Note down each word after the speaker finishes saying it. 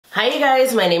Hi you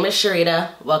guys, my name is Cherita.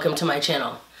 Welcome to my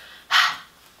channel.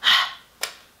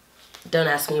 Don't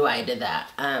ask me why I did that.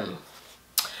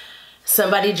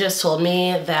 Somebody just told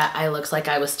me that I looked like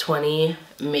I was 20,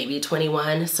 maybe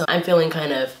 21, so I'm feeling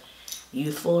kind of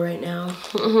youthful right now.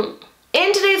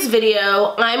 In today's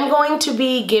video, I'm going to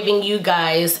be giving you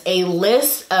guys a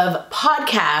list of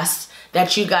podcasts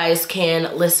that you guys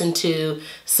can listen to,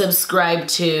 subscribe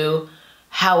to,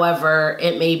 however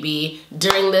it may be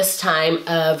during this time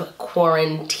of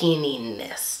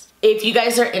quarantininess. If you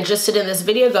guys are interested in this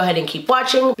video, go ahead and keep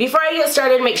watching. Before I get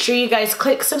started, make sure you guys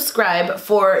click subscribe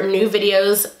for new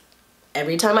videos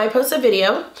every time I post a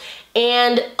video.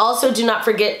 And also do not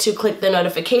forget to click the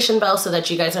notification bell so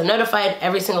that you guys are notified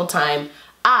every single time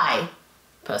I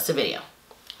post a video.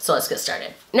 So let's get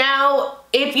started. Now,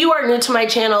 if you are new to my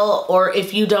channel or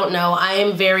if you don't know, I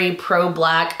am very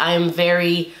pro-black. I am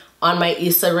very on my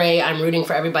Issa Rae. I'm rooting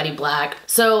for everybody black.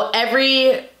 So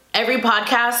every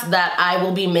podcast that I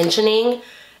will be mentioning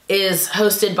is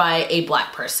hosted by a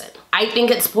black person. I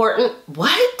think it's important.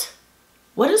 What?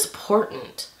 What is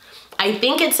important? I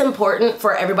think it's important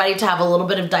for everybody to have a little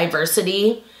bit of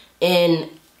diversity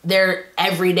in their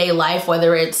everyday life,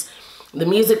 whether it's the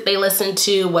music they listen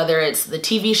to, whether it's the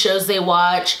TV shows they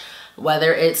watch,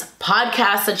 whether it's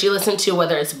podcasts that you listen to,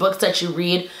 whether it's books that you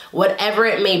read, whatever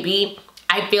it may be.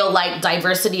 I feel like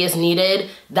diversity is needed.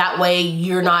 That way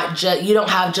you don't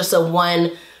have just a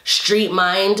one street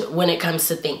mind when it comes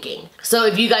to thinking. So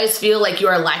if you guys feel like you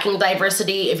are lacking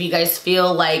diversity, if you guys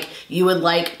feel like you would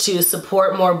like to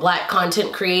support more black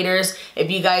content creators, if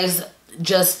you guys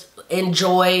just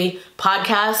enjoy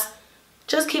podcasts,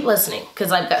 just keep listening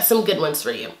because I've got some good ones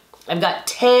for you. I've got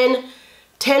 10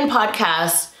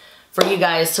 podcasts for you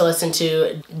guys to listen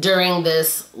to during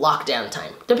this lockdown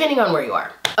time, depending on where you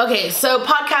are. Okay, so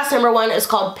podcast number 1 is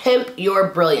called Pimp Your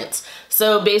Brilliance.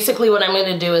 So basically what I'm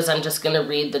gonna do is I'm just gonna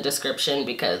read the description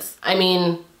because, I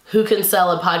mean, who can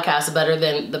sell a podcast better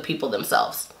than the people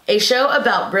themselves? A show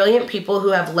about brilliant people who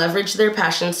have leveraged their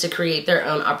passions to create their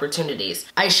own opportunities.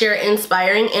 I share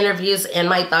inspiring interviews and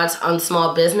my thoughts on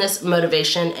small business,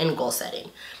 motivation, and goal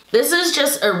setting. This is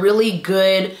just a really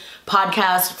good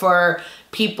podcast for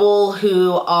people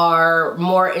who are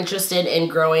more interested in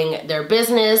growing their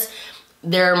business.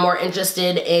 They're more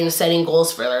interested in setting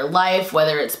goals for their life,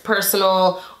 whether it's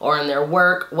personal or in their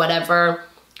work, whatever.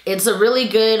 It's a really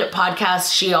good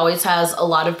podcast. She always has a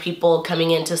lot of people coming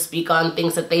in to speak on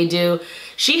things that they do.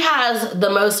 She has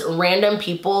the most random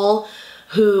people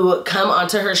who come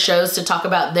onto her shows to talk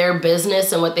about their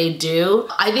business and what they do.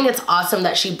 I think it's awesome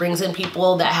that she brings in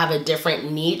people that have a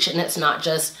different niche and it's not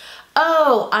just,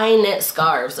 oh, I knit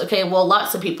scarves. Okay, well,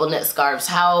 lots of people knit scarves.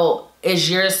 How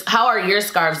are your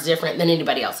scarves different than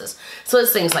anybody else's? So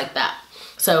it's things like that.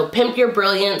 So Pimp Your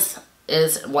Brilliance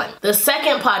is one. The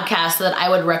second podcast that I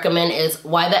would recommend is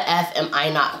Why the F Am I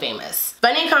Not Famous?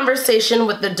 Funny conversation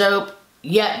with the dope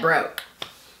yet broke.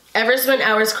 Ever spent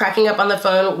hours cracking up on the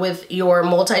phone with your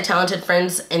multi-talented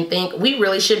friends and think we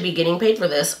really should be getting paid for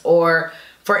this or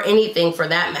for anything for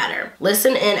that matter?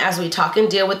 Listen in as we talk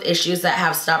and deal with issues that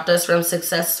have stopped us from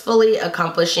successfully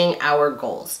accomplishing our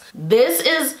goals. This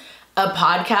is a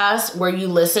podcast where you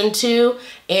listen to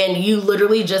and you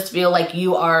literally just feel like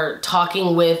you are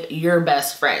talking with your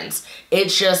best friends.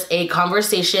 It's just a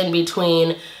conversation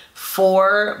between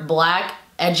 4 black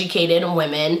educated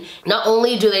women. Not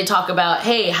only do they talk about,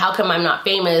 hey, how come I'm not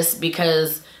famous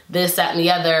because this, that, and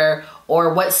the other,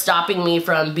 or what's stopping me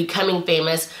from becoming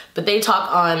famous, but they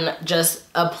talk on just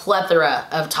a plethora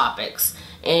of topics.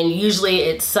 And usually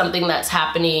it's something that's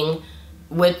happening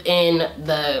within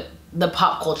the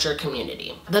pop culture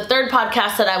community. The third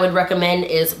podcast that I would recommend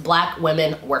is Black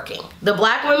Women Working. The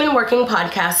Black Women Working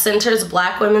podcast centers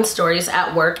black women's stories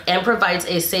at work and provides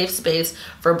a safe space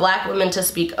for black women to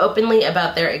speak openly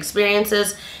about their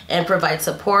experiences and provide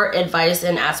support, advice,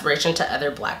 and aspiration to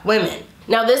other black women.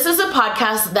 Now, this is a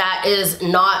podcast that is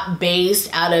not based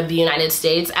out of the United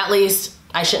States. At least,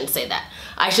 I shouldn't say that.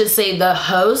 I should say the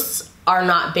hosts are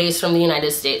not based from the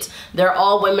United States. They're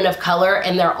all women of color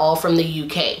and they're all from the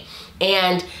UK.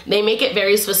 And they make it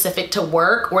very specific to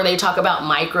work where they talk about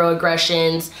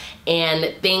microaggressions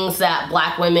and things that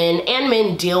black women and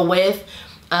men deal with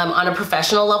on a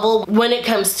professional level when it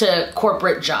comes to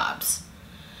corporate jobs.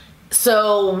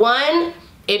 So one,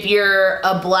 if you're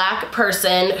a black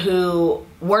person who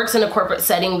works in a corporate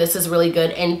setting, this is really good.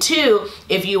 And 2,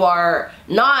 if you are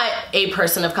not a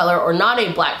person of color or not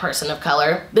a black person of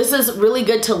color, this is really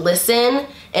good to listen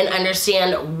and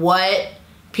understand what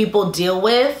people deal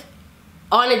with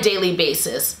on a daily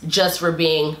basis just for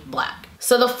being black.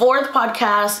 So the fourth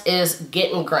podcast is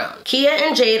Getting Grown. Kia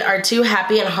and Jade are two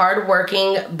happy and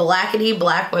hardworking blackety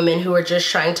black women who are just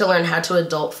trying to learn how to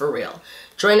adult for real.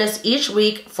 Join us each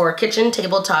week for kitchen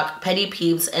table talk, petty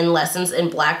peeves, and lessons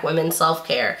in black women's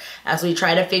self-care as we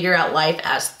try to figure out life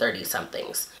as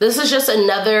 30-somethings. This is just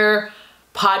another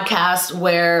podcast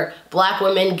where black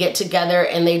women get together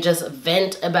and they just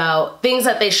vent about things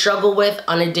that they struggle with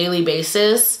on a daily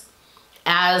basis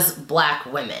as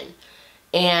black women.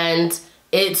 And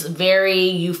it's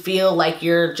you feel like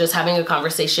you're just having a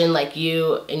conversation, like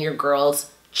you and your girls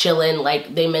chilling,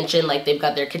 like they mentioned, like they've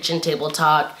got their kitchen table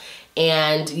talk.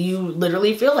 And you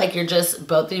literally feel like you're just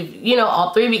all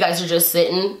three of you guys are just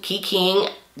sitting,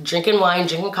 kikiing, drinking wine,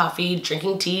 drinking coffee,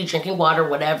 drinking tea, drinking water,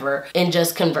 whatever, and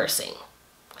just conversing.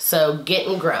 So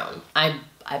Getting Grown. I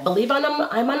believe I'm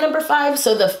on number 5.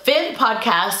 So the 5th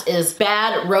podcast is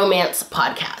Bad Romance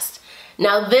Podcast.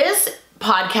 Now this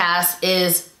podcast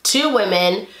is 2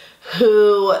 women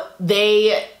who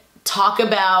they talk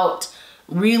about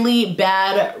really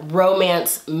bad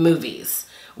romance movies.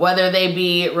 Whether they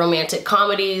be romantic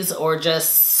comedies or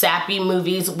just sappy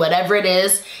movies, whatever it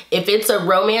is, if it's a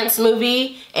romance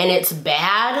movie and it's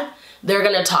bad, they're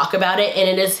gonna talk about it and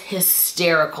it is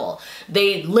hysterical.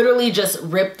 They literally just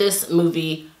rip this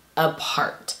movie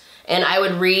apart. And I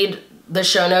would read the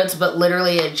show notes, but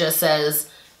literally it just says,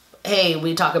 hey,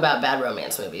 we talk about bad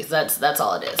romance movies. That's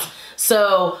all it is.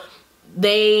 So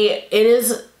it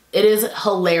is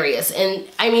hilarious. And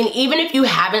I mean, even if you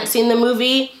haven't seen the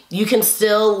movie, you can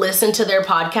still listen to their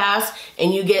podcast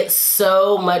and you get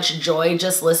so much joy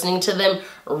just listening to them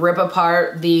rip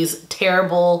apart these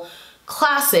terrible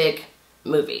classic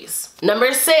movies.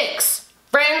 Number 6,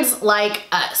 Friends Like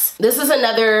Us. This is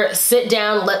another sit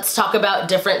down, let's talk about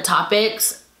different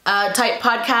topics type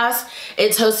podcast.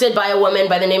 It's hosted by a woman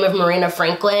by the name of Marina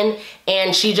Franklin,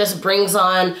 and she just brings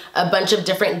on a bunch of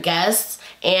different guests,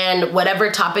 and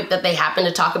whatever topic that they happen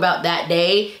to talk about that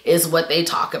day is what they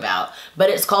talk about.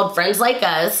 But it's called Friends Like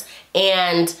Us,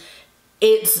 and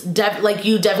it's like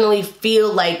you definitely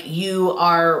feel like you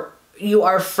are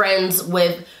friends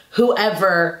with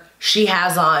whoever she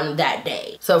has on that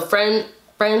day. So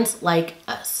Friends Like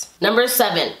Us. Number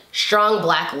 7, Strong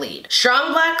Black Lead.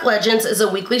 Strong Black Legends is a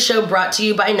weekly show brought to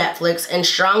you by Netflix and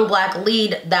Strong Black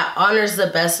Lead that honors the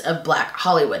best of Black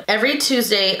Hollywood. Every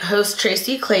Tuesday, host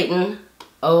Tracy Clayton,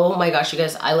 oh my gosh, you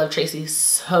guys, I love Tracy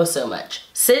so much,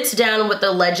 sits down with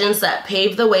the legends that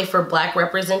paved the way for Black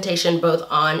representation both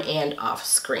on and off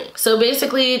screen. So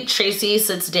basically, Tracy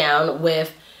sits down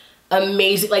with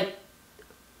amazing,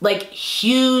 like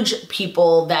huge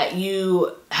people that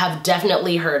you have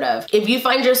definitely heard of. If you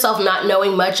find yourself not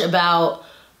knowing much about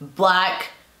black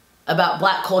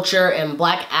culture and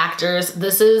Black actors,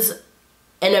 this is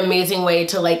an amazing way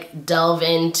to like delve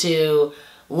into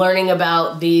learning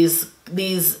about these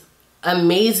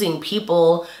amazing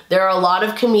people. There are a lot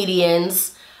of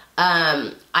comedians.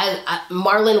 Marlon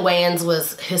Wayans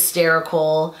was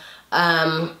hysterical.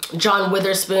 John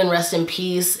Witherspoon, rest in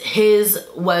peace. His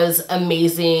was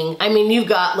amazing. I mean, you've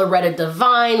got Loretta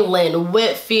Devine, Lynn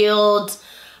Whitfield,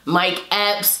 Mike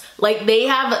Epps. Like, they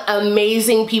have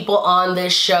amazing people on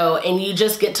this show, and you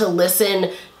just get to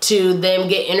listen to them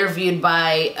get interviewed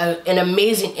by an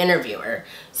amazing interviewer.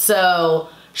 So,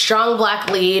 Strong Black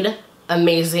Lead,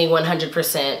 amazing,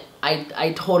 100%.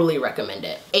 I totally recommend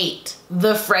it. 8,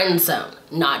 The Friend Zone.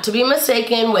 Not to be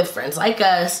mistaken with Friends Like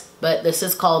Us, but this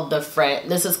is called the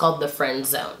Friend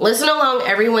Zone. Listen along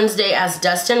every Wednesday as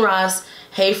Dustin Ross,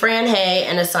 Hey Fran Hey,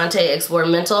 and Asante explore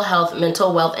mental health,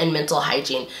 mental wealth, and mental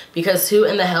hygiene, because who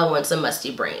in the hell wants a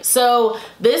musty brain? So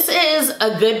this is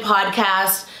a good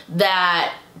podcast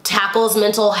that tackles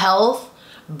mental health,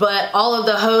 but all of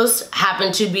the hosts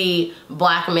happen to be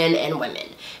Black men and women.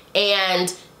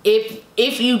 And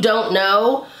if you don't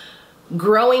know,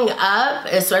 growing up,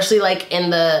 especially like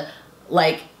in the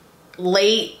late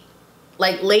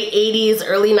 80s,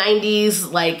 early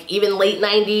 90s, like even late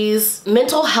 90s,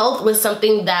 mental health was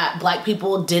something that Black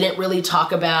people didn't really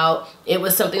talk about. It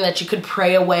was something that you could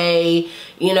pray away,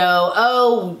 you know,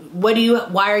 oh,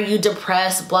 why are you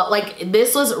depressed? Blah, like,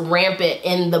 this was rampant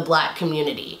in the Black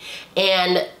community.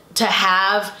 And to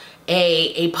have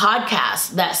a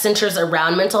podcast that centers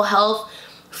around mental health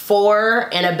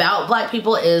for and about Black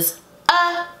people is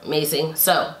amazing.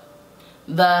 So,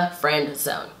 The Friend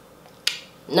Zone.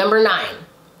 Number 9,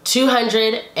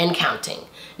 200 and Counting.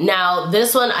 Now,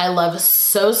 this one I love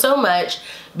so much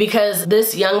because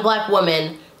this young Black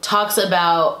woman talks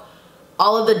about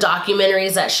all of the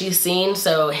documentaries that she's seen,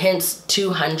 so hence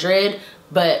 200,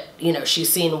 but, you know,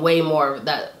 she's seen way more of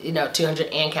that, you know, 200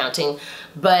 and Counting,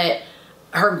 but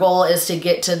her goal is to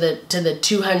get to the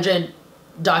 200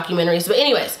 documentaries. But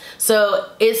anyways, so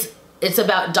it's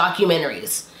about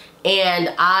documentaries.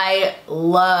 And I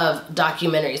love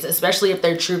documentaries, especially if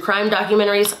they're true crime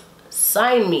documentaries.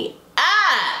 Sign me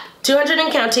up! 200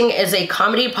 and Counting is a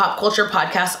comedy pop culture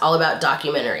podcast all about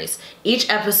documentaries. Each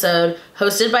episode,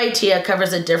 hosted by Tia,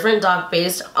 covers a different doc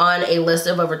based on a list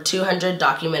of over 200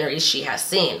 documentaries she has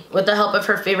seen. With the help of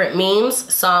her favorite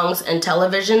memes, songs, and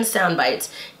television sound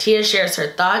bites, Tia shares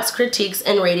her thoughts, critiques,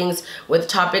 and ratings with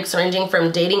topics ranging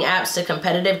from dating apps to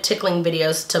competitive tickling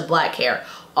videos to black hair,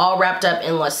 all wrapped up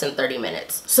in less than 30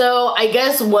 minutes. So I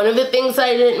guess one of the things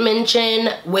I didn't mention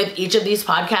with each of these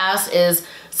podcasts is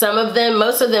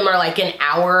most of them are like an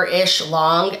hour-ish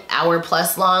long, hour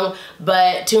plus long,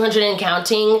 but 200 and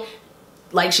Counting,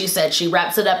 like she said, she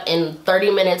wraps it up in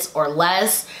 30 minutes or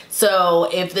less. So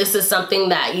if this is something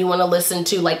that you want to listen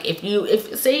to, like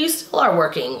if say you still are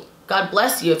working, God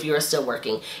bless you if you are still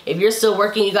working. If you're still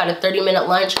working, you got a 30-minute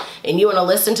lunch and you want to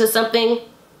listen to something,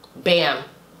 bam,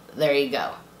 there you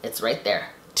go. It's right there,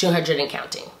 200 and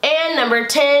Counting. And number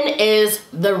 10 is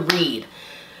The Read.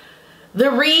 The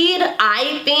Read,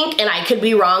 I think, and I could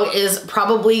be wrong, is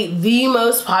probably the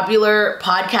most popular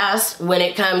podcast when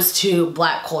it comes to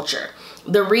black culture.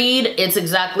 The Read, it's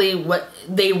exactly what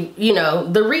they,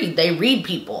 The Read, they read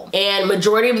people. And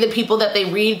majority of the people that they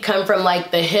read come from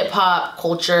like the hip hop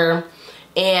culture,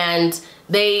 and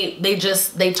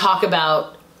they talk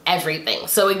about everything.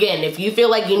 So again, if you feel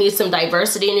like you need some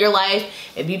diversity in your life,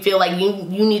 if you feel like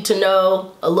you need to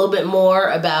know a little bit more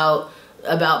about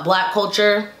black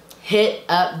culture, hit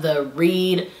up The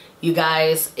Read, you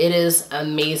guys. It is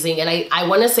amazing. And I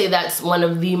want to say that's one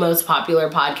of the most popular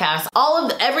podcasts.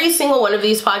 Every single one of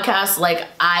these podcasts, like,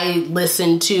 I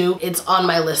listen to. It's on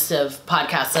my list of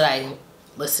podcasts that I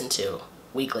listen to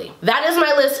weekly. That is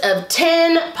my list of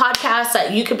 10 podcasts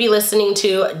that you could be listening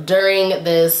to during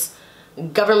this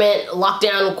government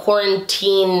lockdown,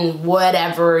 quarantine,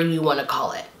 whatever you want to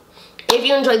call it. If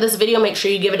you enjoyed this video, make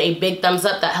sure you give it a big thumbs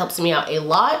up. That helps me out a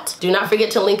lot. Do not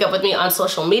forget to link up with me on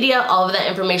social media. All of that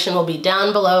information will be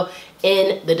down below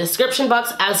in the description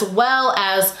box, as well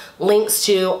as links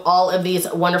to all of these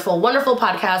wonderful, wonderful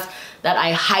podcasts that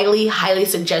I highly, highly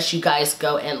suggest you guys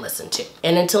go and listen to.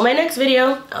 And until my next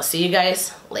video, I'll see you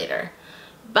guys later.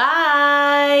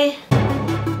 Bye!